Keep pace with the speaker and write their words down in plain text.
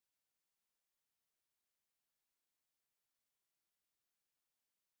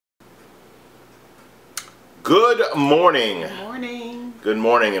Good morning. Good morning. Good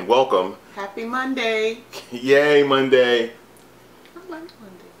morning and welcome. Happy Monday. Yay, Monday. I like Mondays.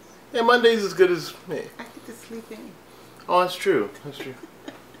 Yeah, Monday's as good as me. I get to sleep in. Oh, that's true. That's true.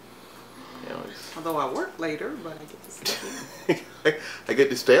 Although I work later, but I get to sleep in. I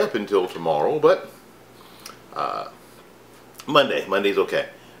get to stay up until tomorrow, but Monday's okay.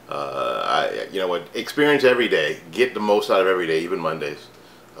 You know what? Experience every day. Get the most out of every day, even Mondays.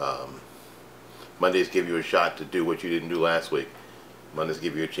 Mondays give you a shot to do what you didn't do last week. Mondays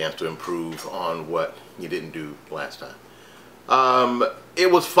give you a chance to improve on what you didn't do last time.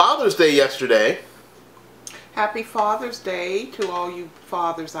 It was Father's Day yesterday. Happy Father's Day to all you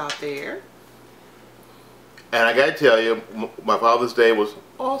fathers out there. And I gotta tell you, my Father's Day was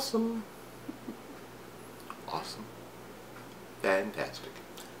awesome. Awesome. Fantastic.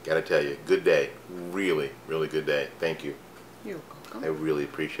 Gotta tell you, good day. Really, really good day. Thank you. You're welcome. I really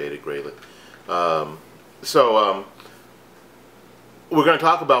appreciate it greatly. We're going to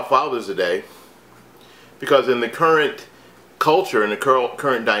talk about fathers today because in the current culture, in the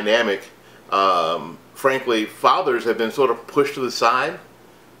current dynamic, frankly, fathers have been sort of pushed to the side,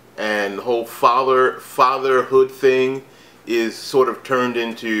 and the whole fatherhood thing is sort of turned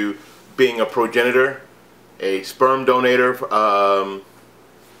into being a progenitor, a sperm donator,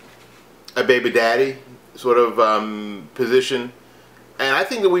 a baby daddy sort of position. And I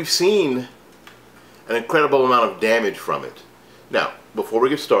think that we've seen an incredible amount of damage from it. Now, before we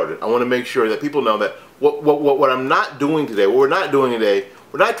get started, I want to make sure that people know that what I'm not doing today, what we're not doing today,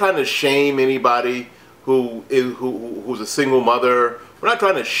 we're not trying to shame anybody who's a single mother. We're not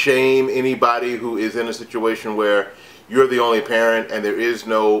trying to shame anybody who is in a situation where you're the only parent and there is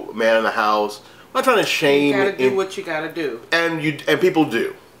no man in the house. I'm not trying to shame. You gotta do what you gotta do. And people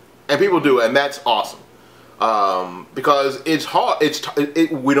do. And people do, and that's awesome. Because it's hard.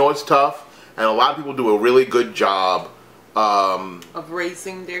 We know it's tough. And a lot of people do a really good job of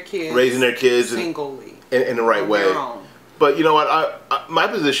raising their kids. Singly. In the right way. Their own. But you know what? My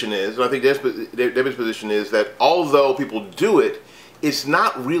position is, and I think Debbie's position is, that although people do it, it's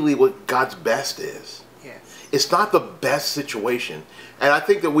not really what God's best is. Yes. It's not the best situation. And I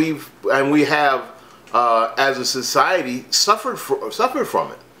think that we have, as a society, suffered from it.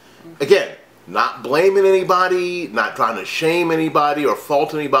 Mm-hmm. Again, not blaming anybody, not trying to shame anybody or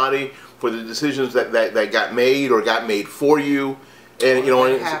fault anybody for the decisions that got made or got made for you, and you know,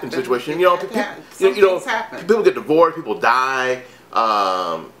 in a situation, people get divorced, people die,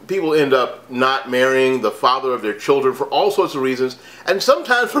 people end up not marrying the father of their children for all sorts of reasons, and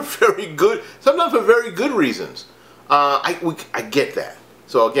sometimes for very good reasons. I get that.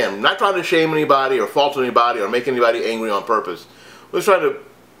 So again, I'm not trying to shame anybody or fault anybody or make anybody angry on purpose. We're trying to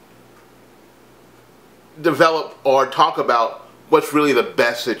develop or talk about what's really the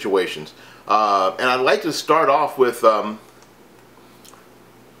best situations. And I'd like to start off with a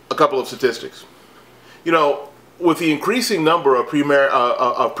couple of statistics. You know, with the increasing number of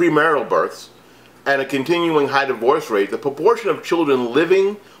premarital births and a continuing high divorce rate, the proportion of children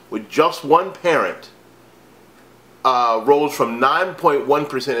living with just one parent rose from 9.1% in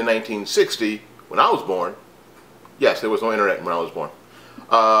 1960, when I was born. Yes, there was no internet when I was born.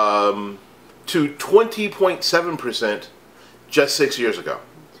 To 20.7% just 6 years ago.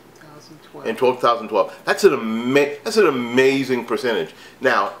 2012. In 2012. That's an amazing percentage.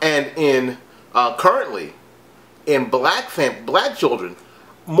 Now, and currently, in black children,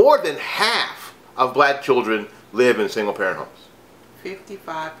 more than half of black children live in single parent homes.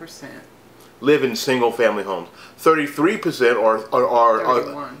 55%. Live in single family homes. 33% or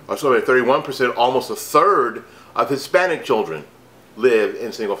 31%, almost a third of Hispanic children live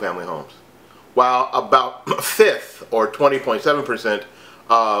in single family homes, while about a fifth or 20.7%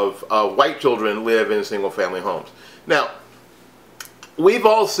 of white children live in single family homes. Now, we've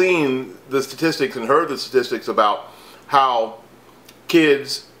all seen the statistics and heard the statistics about how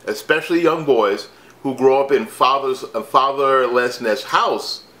kids, especially young boys, who grow up in fatherlessness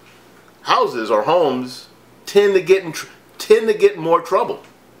houses or homes, tend to get in more trouble.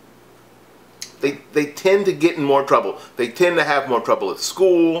 They tend to get in more trouble. They tend to have more trouble at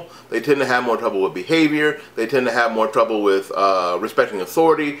school. They tend to have more trouble with behavior. They tend to have more trouble with respecting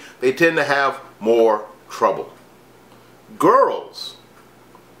authority. They tend to have more trouble. Girls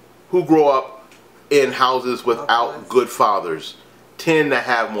who grow up in houses without good fathers tend to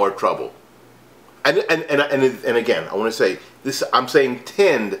have more trouble. And again, I want to say this. I'm saying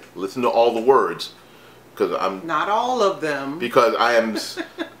tend. Listen to all the words, because I'm not all of them. Because I am.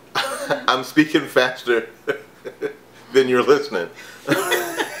 I'm speaking faster than you're listening.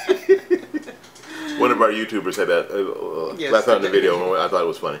 Want to of our YouTubers said that Yes, last night in the they did. video. I thought it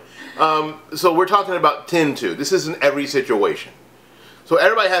was funny. So we're talking about tend to. This isn't every situation. So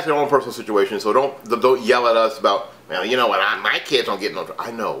everybody has their own personal situation. So don't yell at us about, well, you know what? My kids don't get no trouble.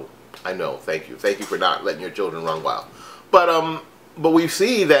 I know. Thank you for not letting your children run wild. But we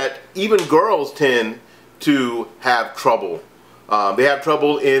see that even girls tend to have trouble. They have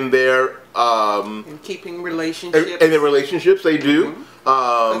trouble in their in keeping relationships. In their relationships, they do.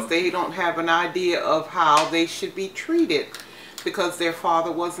 Because they don't have an idea of how they should be treated, because their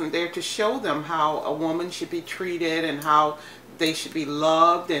father wasn't there to show them how a woman should be treated and how they should be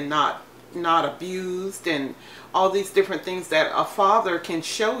loved and not abused, and all these different things that a father can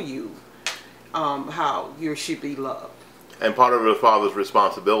show you how you should be loved. And part of the father's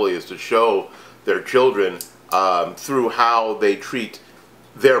responsibility is to show their children through how they treat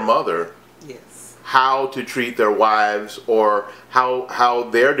their mother, yes, how to treat their wives, or how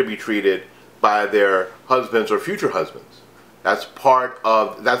they're to be treated by their husbands or future husbands. That's part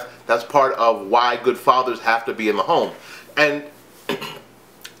of why good fathers have to be in the home, and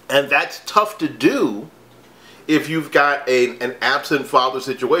that's tough to do if you've got an absent father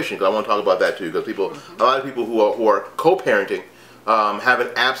situation. Because I want to talk about that too. Because a lot of people who are co-parenting have an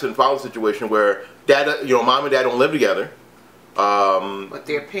absent father situation where mom and dad don't live together. But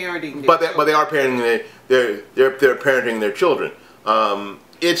they're parenting. But they are parenting. They're parenting their children.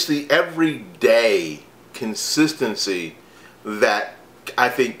 It's the everyday consistency that I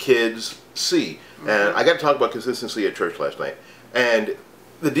think kids see. And I got to talk about consistency at church last night. And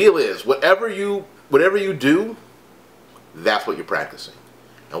the deal is, whatever you do, that's what you're practicing.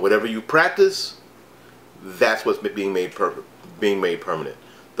 And whatever you practice, that's what's being made perfect, being made permanent.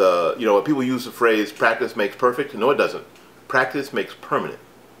 When people use the phrase "practice makes perfect," no, it doesn't. Practice makes permanent.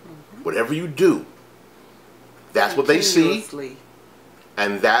 Whatever you do, that's what they see,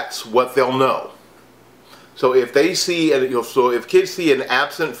 and that's what they'll know. So if they see, so if kids see an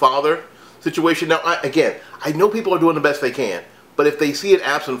absent father situation, now again, I know people are doing the best they can, but if they see an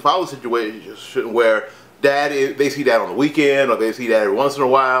absent father situation where they see dad on the weekend, or they see dad every once in a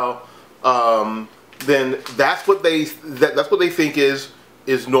while, then that's what they think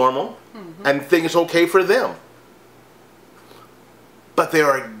is normal, and think it's okay for them. But there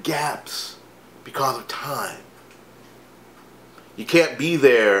are gaps because of time. You can't be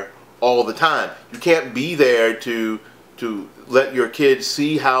there all the time. You can't be there to let your kids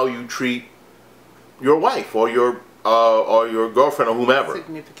see how you treat your wife or your girlfriend or whomever.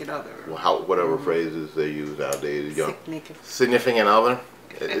 Significant other. Well, whatever phrases they use nowadays. Significant other.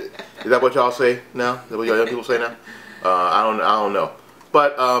 Is that what y'all say now? Is that what y'all young people say now? I don't know.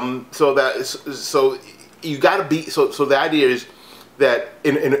 But so you got to be. So the idea is that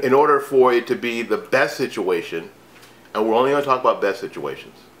in order for it to be the best situation, and we're only going to talk about best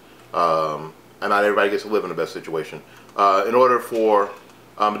situations, and not everybody gets to live in the best situation. In order for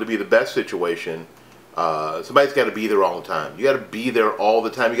it to be the best situation, somebody's got to be there all the time. You got to be there all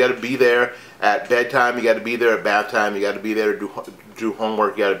the time. You got to be there at bedtime. You got to be there at bath time. You got to be there to do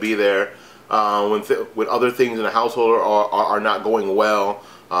homework. You got to be there when other things in the household are not going well.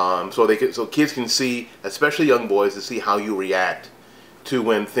 So kids can see, especially young boys, to see how you react to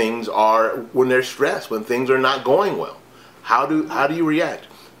when they're stressed, when things are not going well. How do you react?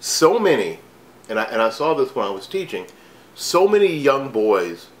 So many, and I saw this when I was teaching, so many young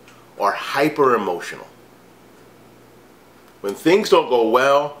boys are hyper emotional. When things don't go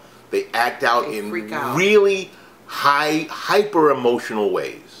well, they act out in really hyper emotional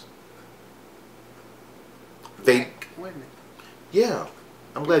ways. Like women. Yeah,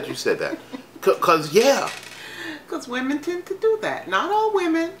 I'm glad you said that. Because women tend to do that. Not all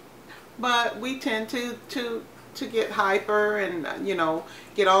women, but we tend to get hyper and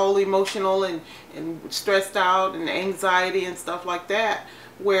get all emotional and stressed out and anxiety and stuff like that.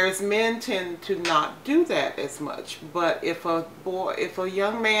 Whereas men tend to not do that as much. But if a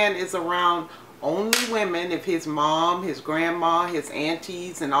young man is around only women, if his mom, his grandma, his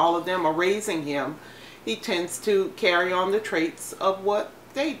aunties, and all of them are raising him, he tends to carry on the traits of what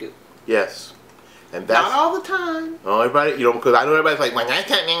they do. Yes. And that's not all the time. Oh, everybody, because I know everybody's like,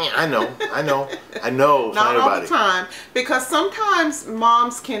 I know. Not all the time, because sometimes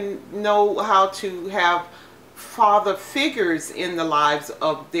moms can know how to have father figures in the lives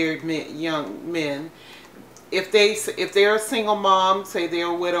of their young men. If they're a single mom, say they're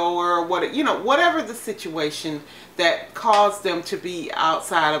a widower or whatever the situation that caused them to be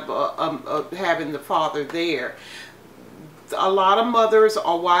outside of having the father there. A lot of mothers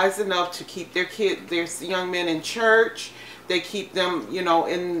are wise enough to keep their young men in church. They keep them,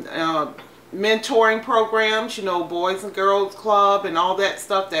 in mentoring programs, Boys and Girls Club and all that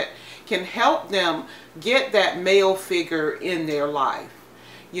stuff that can help them get that male figure in their life,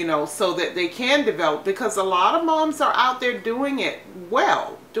 you know, so that they can develop, because a lot of moms are out there doing it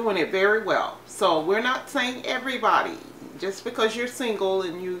well, doing it very well. So we're not saying everybody, just because you're single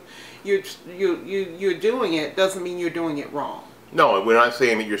and you're doing it doesn't mean you're doing it wrong. No, we're not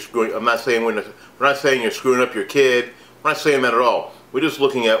saying that you're screwing. I'm not saying we're not saying you're screwing up your kid. We're not saying that at all. We're just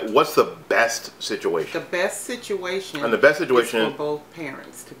looking at what's the best situation. The best situation. And the best situation is for both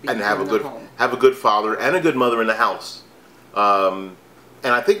parents to be and have a good father and a good mother in the house. And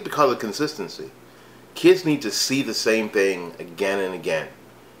I think because of consistency, kids need to see the same thing again and again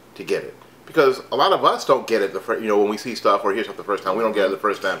to get it. Because a lot of us don't get it when we see stuff or hear stuff the first time, we don't get it the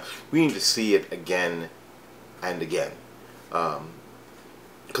first time. We need to see it again and again.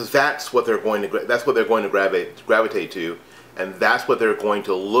 Because that's what they're going to gravitate to, and that's what they're going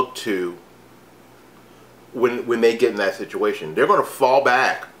to look to when they get in that situation. They're going to fall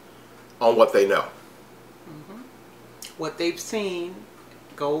back on what they know. Mm-hmm. What they've seen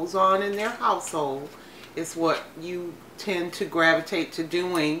goes on in their household is what you tend to gravitate to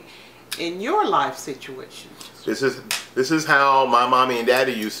doing in your life situation. This is how my mommy and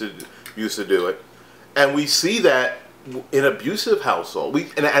daddy used to do it, and we see that in abusive household.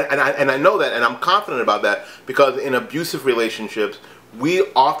 And I know that, and I'm confident about that, because in abusive relationships we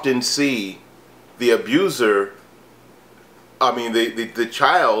often see the abuser, I mean the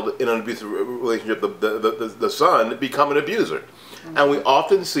child in an abusive relationship, the son, become an abuser. Mm-hmm. And we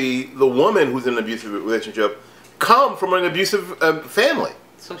often see the woman who's in an abusive relationship come from an abusive family.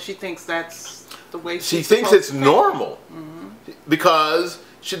 So she thinks that's the way she thinks it's normal. Mm-hmm. Because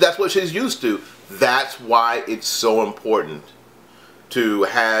that's what she's used to. That's why it's so important to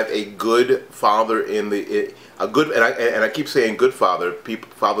have a good father and I keep saying good father,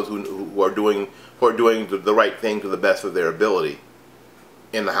 fathers who are doing the right thing to the best of their ability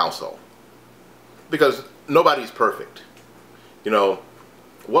in the household. Because nobody's perfect. You know,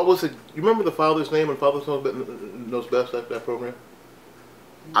 what was it? You remember the father's name on Father's Knows Best, that program?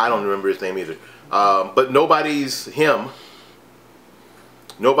 I don't remember his name either. But nobody's him.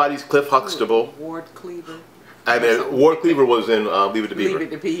 Nobody's Cliff Huxtable. Ward Cleaver. And then Ward Cleaver was in Leave It to Beaver. Leave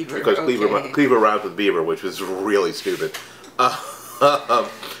It to Beaver. Because okay. Cleaver rhymes with Beaver, which was really stupid. And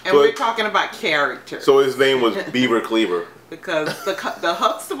we're talking about character. So his name was Beaver Cleaver. Because the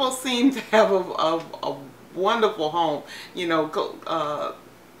Huxtable seemed to have a wonderful home. You know,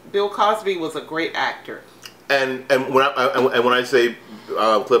 Bill Cosby was a great actor. And when I say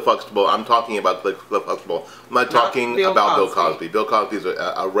Cliff Huxtable, I'm talking about Cliff Huxtable. I'm not talking about Bill Cosby. Bill Cosby is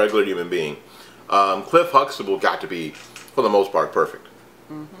a regular human being. Cliff Huxtable got to be, for the most part, perfect.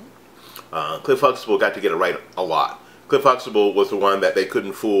 Mm-hmm. Cliff Huxtable got to get it right a lot. Cliff Huxtable was the one that they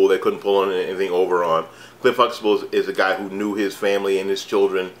couldn't fool, they couldn't pull anything over on. Cliff Huxtable is a guy who knew his family and his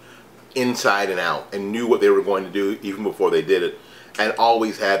children inside and out, and knew what they were going to do even before they did it, and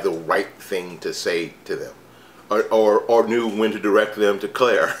always had the right thing to say to them. Or knew when to direct them to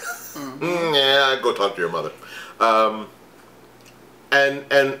Claire. Mm-hmm. Yeah, go talk to your mother.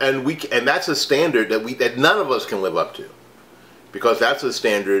 And that's a standard that none of us can live up to, because that's a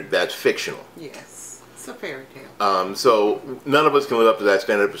standard that's fictional. Yes, it's a fairy tale. So none of us can live up to that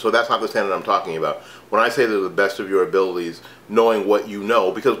standard. So that's not the standard I'm talking about. When I say to the best of your abilities, knowing what you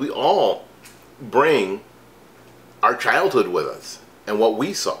know, because we all bring our childhood with us and what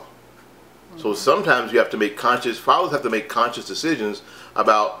we saw. So sometimes you have to make fathers have to make conscious decisions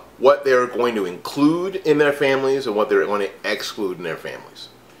about what they're going to include in their families and what they're going to exclude in their families.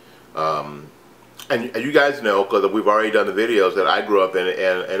 And you guys know, because we've already done the videos, that I grew up in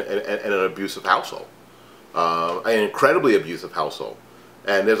an abusive household, an incredibly abusive household.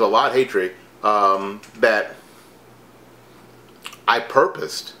 And there's a lot, hatred, that I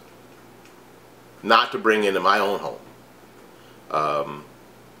purposed not to bring into my own home.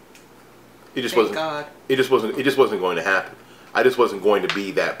 It just wasn't going to happen. I just wasn't going to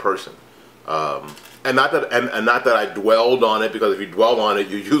be that person. And not that I dwelled on it, because if you dwell on it,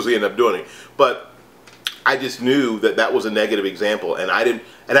 you usually end up doing it. But I just knew that was a negative example, and I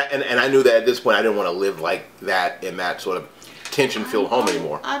knew that at this point I didn't want to live like that in that sort of tension-filled home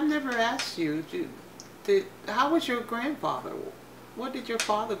anymore. I've never asked you. How was your grandfather? What did your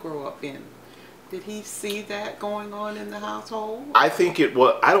father grow up in? Did he see that going on in the household? I think it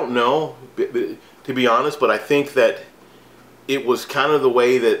was, I don't know, to be honest, but I think that it was kind of the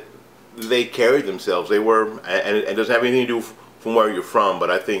way that they carried themselves. They were, and it doesn't have anything to do from where you're from, but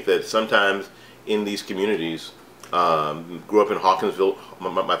I think that sometimes in these communities, grew up in Hawkinsville,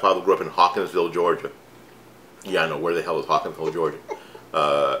 my father grew up in Hawkinsville, Georgia. Yeah, I know, where the hell is Hawkinsville, Georgia?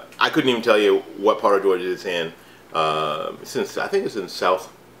 I couldn't even tell you what part of Georgia it's in, since I think it's in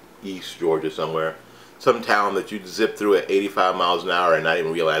East Georgia somewhere. Some town that you'd zip through at 85 miles an hour and not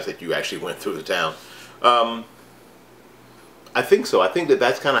even realize that you actually went through the town. I think so. I think that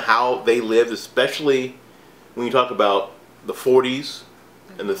that's kind of how they lived, especially when you talk about the 40s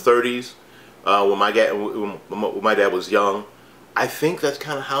and the 30s, when my dad was young. I think that's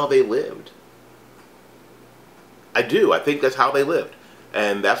kind of how they lived. I do. I think that's how they lived.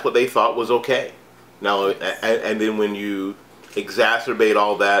 And that's what they thought was okay. Now, and then when you exacerbate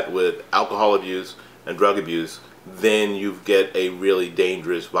all that with alcohol abuse and drug abuse, then you get a really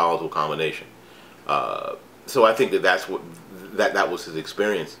dangerous, volatile combination. So I think that that was his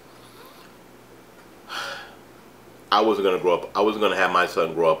experience. I wasn't going to grow up. I wasn't going to have my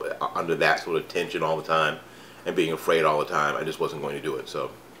son grow up under that sort of tension all the time and being afraid all the time. I just wasn't going to do it.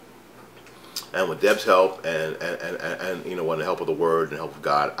 So, and with Deb's help and you know, with the help of the Word and the help of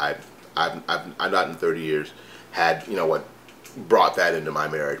God, I've not in 30 years had, you know what, brought that into my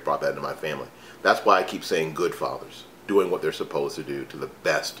marriage, brought that into my family. That's why I keep saying good fathers, doing what they're supposed to do to the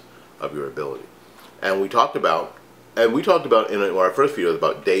best of your ability. And we talked about in our first video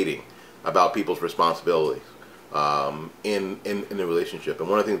about dating, about people's responsibilities in the relationship. And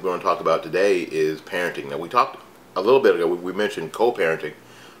one of the things we're going to talk about today is parenting. Now, we talked a little bit ago, we mentioned co-parenting.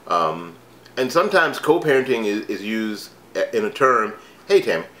 And sometimes co-parenting is used in a term, hey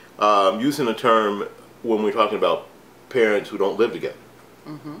Tammy, used in a term when we're talking about parents who don't live together.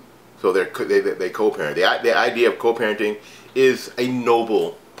 Mm-hmm. So they co-parent. The idea of co-parenting is a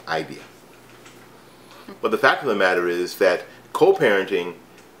noble idea. But the fact of the matter is that co-parenting,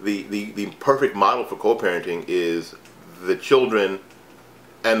 the perfect model for co-parenting is the children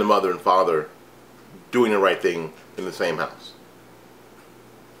and the mother and father doing the right thing in the same house.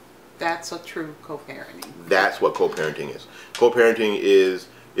 That's a true co-parenting. That's what co-parenting is. Co-parenting is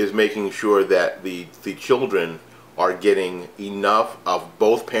making sure that the children are getting enough of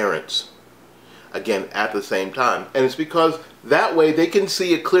both parents, again, at the same time. And it's because that way they can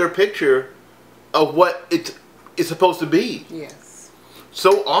see a clear picture of what it's supposed to be. Yes.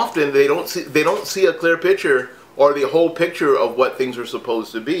 So often they don't see a clear picture or the whole picture of what things are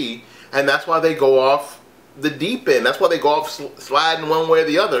supposed to be, and that's why they go off the deep end. That's why they go off sliding one way or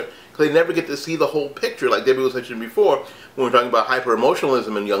the other, because they never get to see the whole picture. Like Debbie was mentioning before, when we're talking about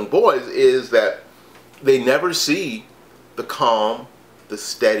hyper-emotionalism in young boys, is that they never see the calm, the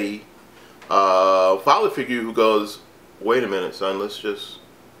steady father figure who goes, wait a minute, son, let's just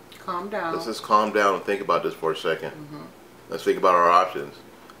calm down. Let's just calm down and think about this for a second. Mm-hmm. Let's think about our options,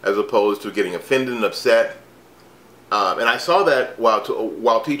 as opposed to getting offended and upset. And I saw that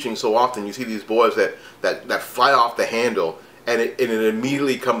while teaching so often. You see these boys that fly off the handle, and it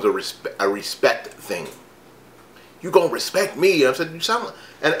immediately comes a respect thing. You gonna respect me? And I said, you sound like,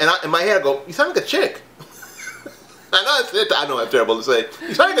 and in my head I go, you sound like a chick. I know that's terrible to say.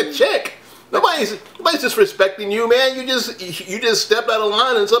 You sound like a chick. Nobody's disrespecting you, man. You just stepped out of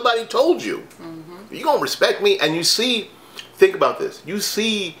line and somebody told you. Mm-hmm. You gonna respect me? And you see, think about this. You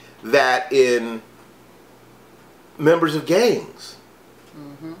see that in members of gangs.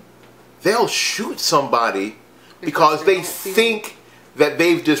 Mm-hmm. They'll shoot somebody because they think that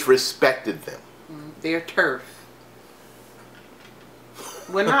they've disrespected them. They're turf.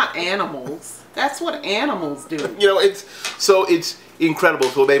 We're not animals. That's what animals do. You know, it's incredible.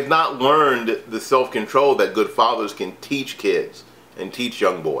 So they've not learned the self-control that good fathers can teach kids and teach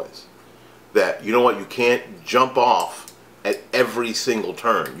young boys. That, you know what, you can't jump off at every single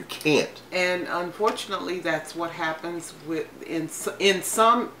turn. You can't. And unfortunately, that's what happens in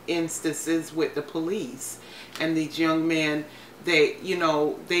some instances with the police. And these young men, they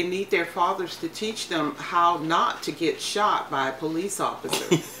need their fathers to teach them how not to get shot by a police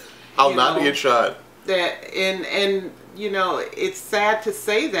officer. How not to get shot. And you know, it's sad to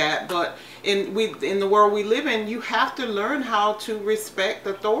say that, but in the world we live in, you have to learn how to respect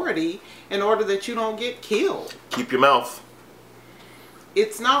authority in order that you don't get killed. Keep your mouth.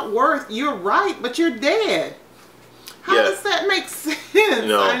 It's not worth. You're right, but you're dead. How does that make sense?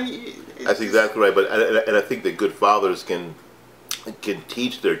 No, that's exactly right. But and I think that good fathers can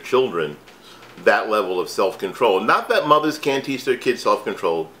teach their children that level of self-control. Not that mothers can't teach their kids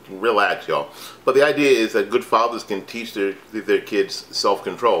self-control. Relax, y'all. But the idea is that good fathers can teach their kids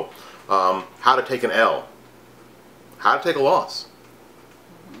self-control. How to take an L. How to take a loss.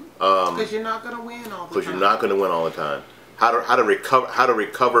 Because you're not going to win all the time. Because you're not going to win all the time. How to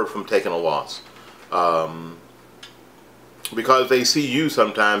recover from taking a loss. Because they see you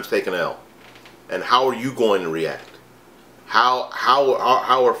sometimes take an L. And how are you going to react? How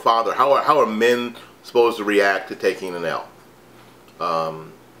are men supposed to react to taking an L?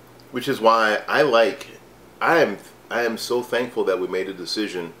 Which is why I am so thankful that we made a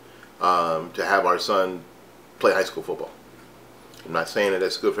decision to have our son play high school football. I'm not saying that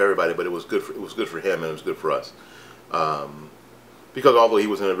that's good for everybody, but it was good for him, and it was good for us. Because although he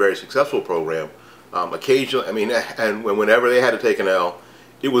was in a very successful program, occasionally, I mean, and whenever they had to take an L,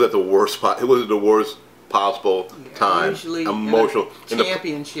 it was at the worst spot. It was the worst possible time. Usually emotional in a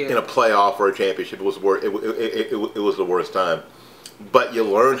championship, in a playoff or a championship, it was it was the worst time. But you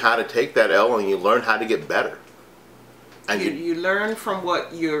learn how to take that L, and you learn how to get better. And you learn from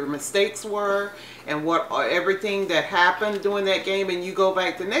what your mistakes were and what everything that happened during that game, and you go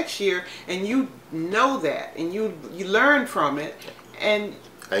back the next year and you know that, and you learn from it, and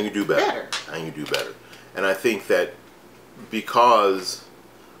you do better. And you do better. And I think that because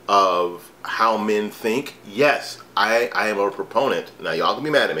of how men think, yes, I am a proponent. Now y'all can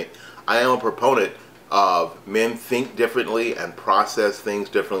be mad at me. I am a proponent of men think differently and process things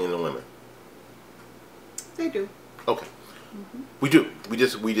differently than women. They do. Okay. We do. We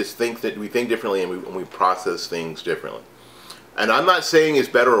just think that we think differently, and we process things differently. And I'm not saying it's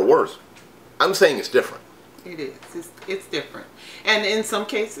better or worse. I'm saying it's different. It is. It's different. And in some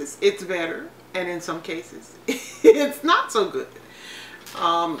cases, it's better. And in some cases, it's not so good.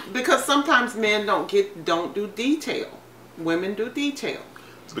 Because sometimes men don't do detail. Women do detail.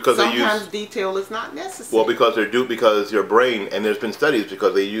 Because sometimes detail is not necessary. Well, because your brain, and there's been studies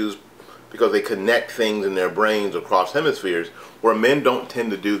because they connect things in their brains across hemispheres, where men don't tend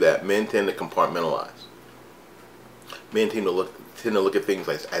to do that. Men tend to compartmentalize. Men tend to look at things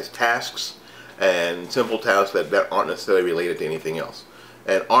as tasks, and simple tasks that aren't necessarily related to anything else,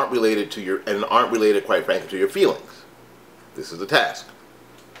 and aren't related, quite frankly, to your feelings. This is a task.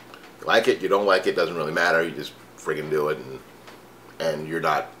 You like it, you don't like it, doesn't really matter. You just friggin' do it, and you're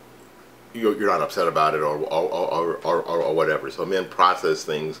not upset about it or whatever. So men process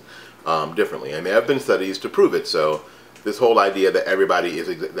things differently. I mean, there have been studies to prove it. So this whole idea that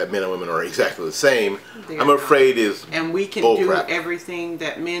that men and women are exactly the same, I'm afraid is and we can do everything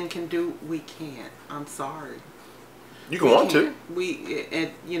that men can do. We can't. I'm sorry. You can want to.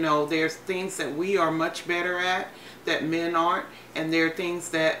 There's things that we are much better at that men aren't, and there are things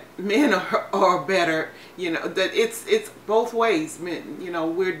that men are better. That it's both ways.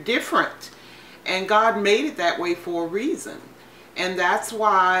 We're different, and God made it that way for a reason, and that's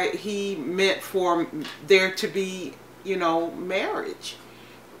why He meant for there to be marriage.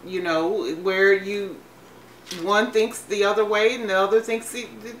 Where one thinks the other way and the other thinks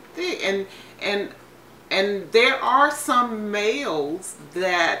and there are some males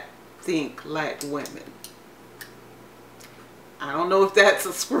that think like women. I don't know if that's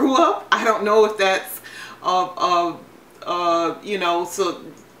a screw up. I don't know if that's so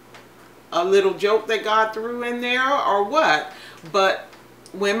a little joke that God threw in there or what. But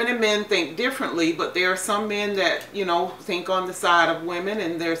women and men think differently. But there are some men that think on the side of women,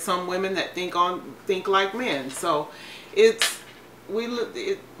 and there's some women that think like men. So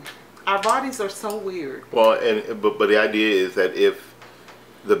our bodies are so weird. Well, but the idea is that if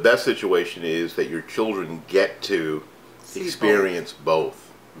the best situation is that your children get to experience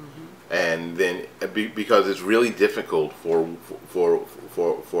both. Mm-hmm. And then because it's really difficult for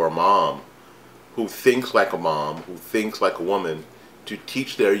a mom who thinks like a mom, who thinks like a woman, to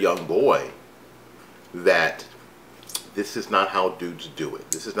teach their young boy that this is not how dudes do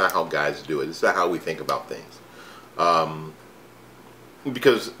it. This is not how guys do it. This is not how we think about things.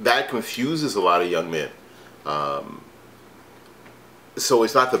 Because that confuses a lot of young men. So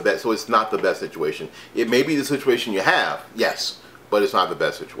it's not the best. So it's not the best situation. It may be the situation you have, yes, but it's not the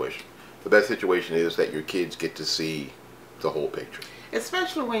best situation. The best situation is that your kids get to see the whole picture.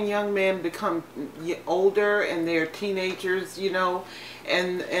 Especially when young men become older and they're teenagers,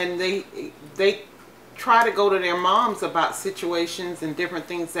 and they try to go to their moms about situations and different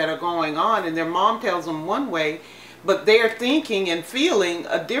things that are going on, and their mom tells them one way, but they're thinking and feeling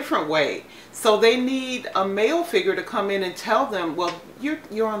a different way. So they need a male figure to come in and tell them, well,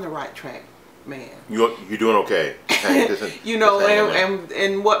 you're on the right track, man. You're doing okay.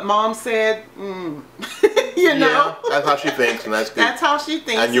 And what mom said, Yeah, that's how she thinks, and that's good. That's how she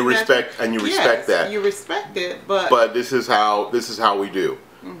thinks. And you respect that. You respect it, but this is how we do.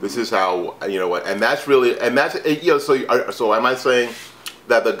 Mm-hmm. This is how, and that's really, and that's, so am I saying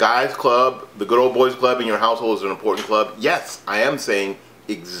that the guys club, the good old boys club in your household is an important club? Yes, I am saying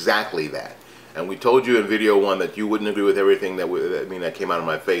exactly that. And we told you in video 1 that you wouldn't agree with everything that came out of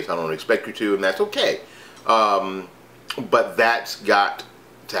my face. I don't expect you to, and that's okay. But that's got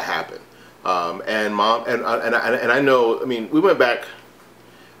to happen. And mom, and I know, we went back,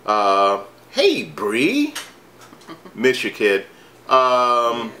 hey Bree, miss you, kid.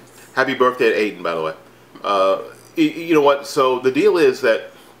 Yes. Happy birthday to Aiden, by the way. You know what, so the deal is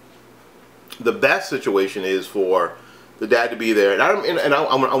that The best situation is for the dad to be there, and I'm going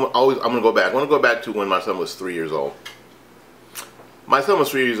to go back. I want to go back to when my son was 3 years old. My son was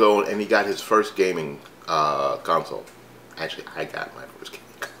 3 years old, and he got his first gaming console. Actually, I got my first gaming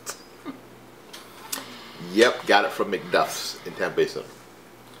console. Yep, got it from McDuff's in Tampa Bay Center.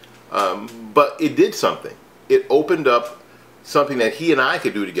 But it did something. It opened up something that he and I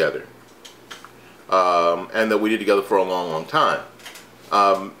could do together, and that we did together for a long, long time.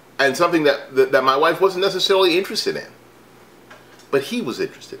 And something that my wife wasn't necessarily interested in, but he was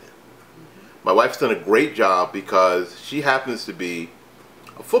interested in. My wife's done a great job because she happens to be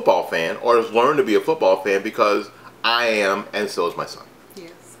a football fan, or has learned to be a football fan because I am, and so is my son.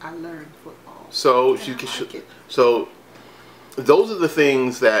 Yes, I learned football. So so those are the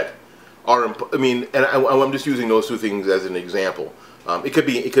things that are. I mean, and I'm just using those two things as an example. It could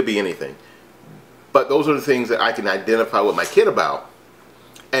be anything, but those are the things that I can identify with my kid about,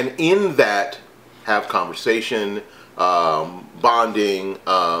 and in that have conversation, bonding,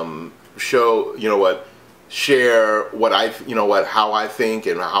 share how I think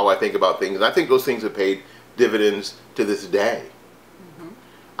and how I think about things. And I think those things have paid dividends to this day. Mm-hmm.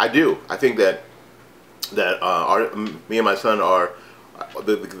 I do. I think that me and my son are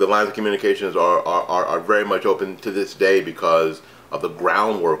the lines of communications are very much open to this day because of the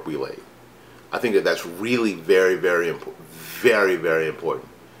groundwork we laid. I think that that's really very, very important. Very, very important.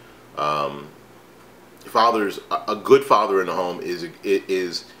 A good father in the home is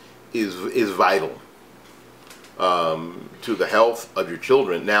vital to the health of your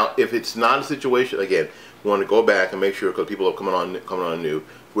children. Now, if it's not a situation, again, we want to go back and make sure, because people are coming on new.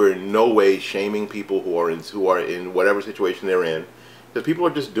 We're in no way shaming people who are in whatever situation they're in, because people are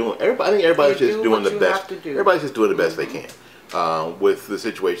just doing. I think everybody's just doing the best. Everybody's just doing the best they can with the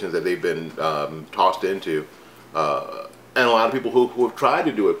situations that they've been tossed into, and a lot of people who have tried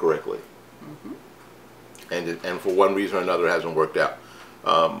to do it correctly, and for one reason or another it hasn't worked out.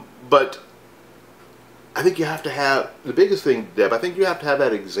 But I think you have to have, the biggest thing, Deb, I think you have to have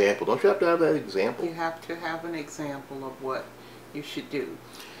that example. Don't you have to have that example? You have to have an example of what you should do.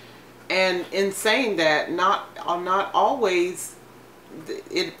 And in saying that, not always,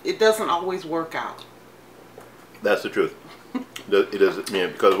 it doesn't always work out. That's the truth. It doesn't,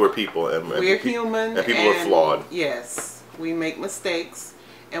 because we're people. And we're human. And people are flawed. Yes. We make mistakes.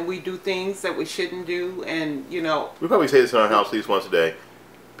 And we do things that we shouldn't do. And, We probably say this in our house at least once a day.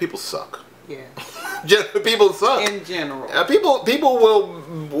 People suck. Yeah. People suck. In general. People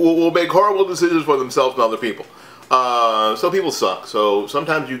will make horrible decisions for themselves and other people. So people suck. So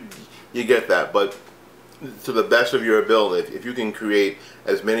sometimes you get that. But to the best of your ability, if you can create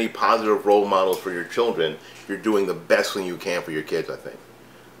as many positive role models for your children, you're doing the best thing you can for your kids, I think.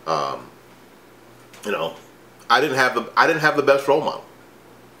 I didn't have the best role model.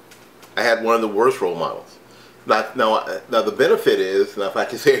 I had one of the worst role models. Now the benefit is, now if I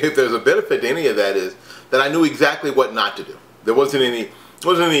can say if there's a benefit to any of that, is that I knew exactly what not to do. There wasn't any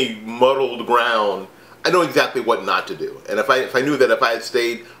muddled ground. I know exactly what not to do. And if I knew that if I had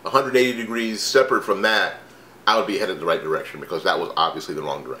stayed 180 degrees separate from that, I would be headed the right direction, because that was obviously the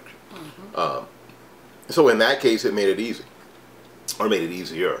wrong direction. Mm-hmm. So in that case, it made it easy, or made it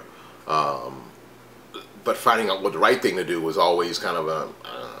easier. But finding out what the right thing to do was always kind of I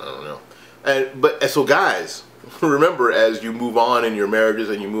don't know. So guys, remember, as you move on in your marriages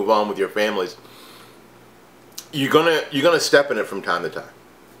and you move on with your families, you're gonna step in it from time to time.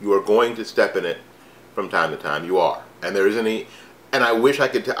 You are going to step in it from time to time. You are, and there isn't any. And I wish I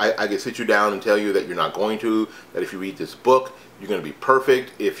could sit you down and tell you that you're not going to. That if you read this book, you're going to be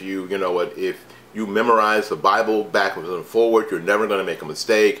perfect. If if you memorize the Bible backwards and forward, you're never going to make a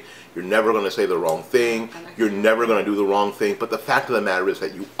mistake. You're never going to say the wrong thing. You're never going to do the wrong thing. But the fact of the matter is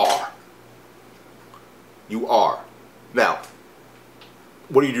that you are. You are. Now,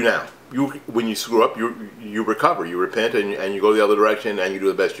 what do you do now? When you screw up, you recover. You repent, and you go the other direction, and you do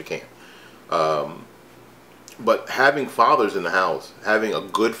the best you can. But having fathers in the house, having a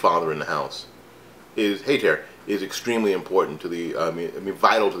good father in the house, is extremely important to the,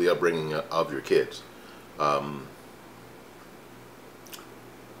 vital to the upbringing of your kids.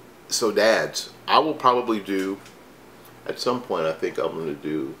 So dads, I will probably do, at some point, I think I'm going to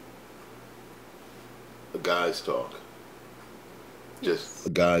do a guys talk. Just a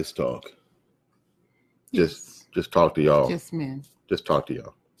guys talk. Just talk to y'all. Just men. Just talk to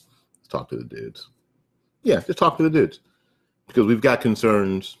y'all. Just talk to the dudes. Yeah, just talk to the dudes, because we've got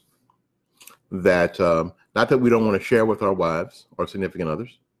concerns that not that we don't want to share with our wives or significant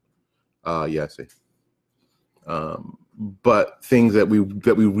others. Yeah, I see. But things that we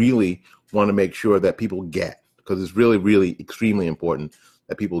really want to make sure that people get, because it's really, really extremely important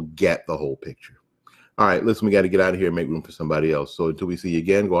that people get the whole picture. All right, listen, we got to get out of here and make room for somebody else. So until we see you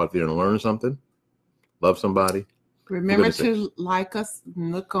again, go out there and learn something. Love somebody. Remember to like us,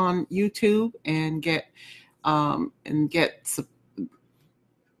 look on YouTube, and get go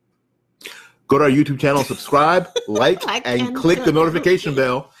to our YouTube channel, subscribe, like and click the notification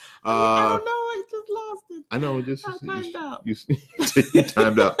bell. I don't know. I just lost it. I know. Just I timed out. You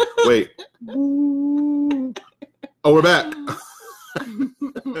timed out. Wait. Oh, we're back.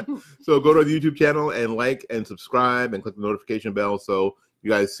 So go to the YouTube channel and like and subscribe and click the notification bell so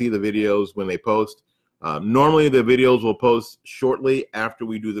you guys see the videos when they post. Normally the videos will post shortly after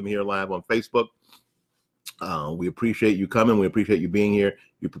we do them here live on Facebook. We appreciate you coming. We appreciate you being here.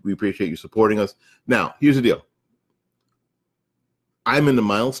 We appreciate you supporting us. Now, here's the deal. I'm in the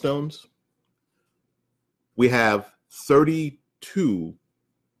milestones. We have 32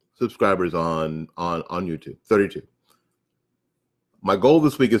 subscribers on YouTube. 32. My goal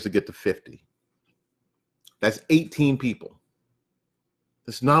this week is to get to 50. That's 18 people.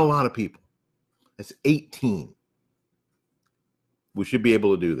 That's not a lot of people. That's 18. We should be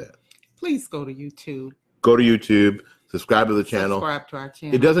able to do that. Please go to YouTube. Go to YouTube. Subscribe to the channel. Subscribe to our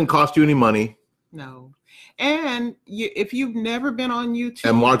channel. It doesn't cost you any money. No. And if you've never been on YouTube,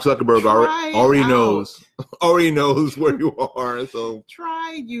 and Mark Zuckerberg already knows where you are. So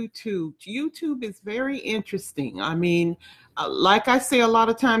try YouTube. YouTube is very interesting. I mean, like I say, a lot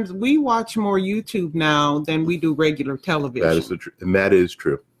of times we watch more YouTube now than we do regular television. That is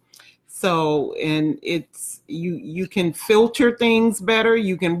true. So, and it's you can filter things better.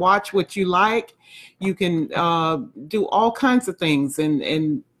 You can watch what you like. You can do all kinds of things,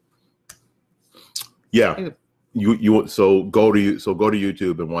 and yeah, so go to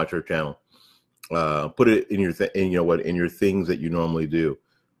YouTube and watch our channel. Put it in your in your things that you normally do.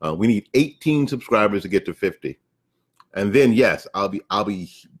 We need 18 subscribers to get to 50, and then yes, I'll be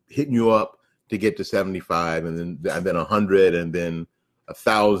hitting you up to get to 75, and then 100, and then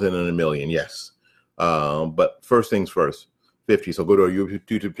 1,000 and 1,000,000. Yes, but first things first, 50. So go to our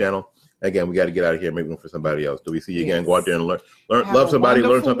YouTube channel. Again, we got to get out of here and make room for somebody else. Do we see you again? Go out there and learn, love somebody,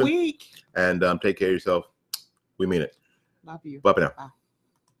 learn something, week. And take care of yourself. We mean it. Love you. Bye for now. Bye.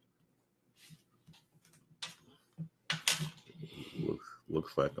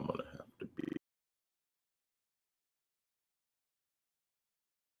 Looks like I'm gonna